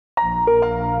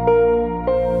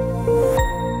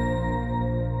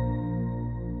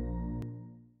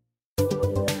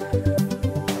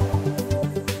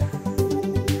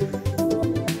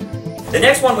The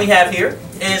next one we have here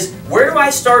is, where do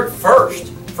I start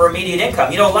first for immediate income?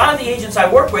 You know, a lot of the agents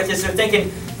I work with is they're thinking,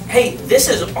 hey, this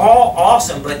is all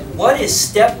awesome, but what is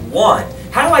step one?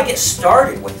 How do I get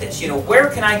started with this? You know, where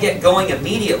can I get going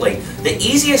immediately? The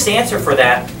easiest answer for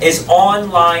that is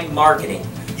online marketing.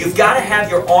 You've got to have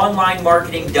your online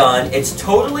marketing done. It's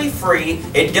totally free.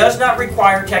 It does not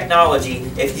require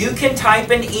technology. If you can type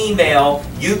an email,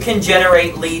 you can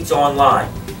generate leads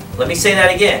online. Let me say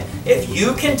that again. If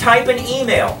you can type an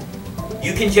email,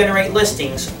 you can generate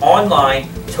listings online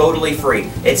totally free.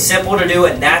 It's simple to do,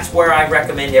 and that's where I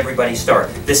recommend everybody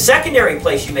start. The secondary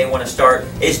place you may want to start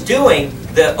is doing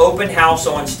the open house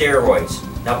on steroids.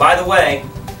 Now, by the way,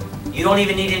 you don't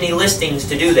even need any listings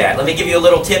to do that. Let me give you a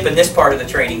little tip in this part of the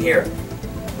training here.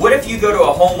 What if you go to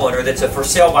a homeowner that's a for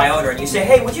sale by owner and you say,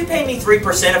 hey, would you pay me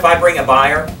 3% if I bring a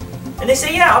buyer? And they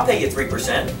say, yeah, I'll pay you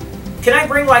 3%. Can I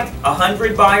bring like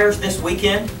 100 buyers this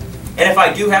weekend? And if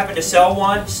I do happen to sell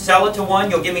it to one,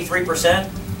 you'll give me 3%?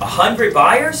 100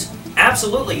 buyers?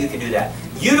 Absolutely, you can do that.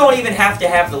 You don't even have to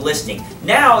have the listing.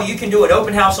 Now you can do an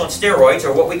open house on steroids,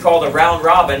 or what we call the round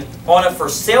robin, on a for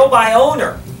sale by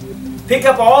owner. Pick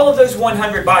up all of those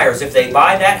 100 buyers. If they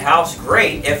buy that house,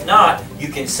 great. If not, you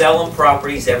can sell them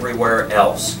properties everywhere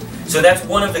else. So that's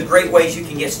one of the great ways you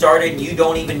can get started, and you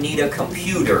don't even need a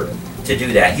computer to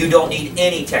do that. You don't need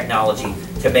any technology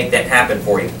to make that happen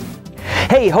for you.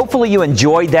 Hey, hopefully you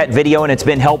enjoyed that video and it's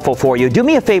been helpful for you. Do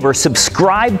me a favor,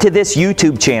 subscribe to this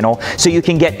YouTube channel so you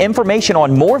can get information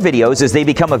on more videos as they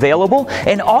become available,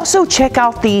 and also check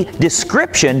out the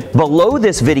description below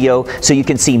this video so you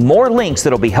can see more links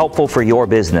that will be helpful for your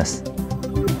business.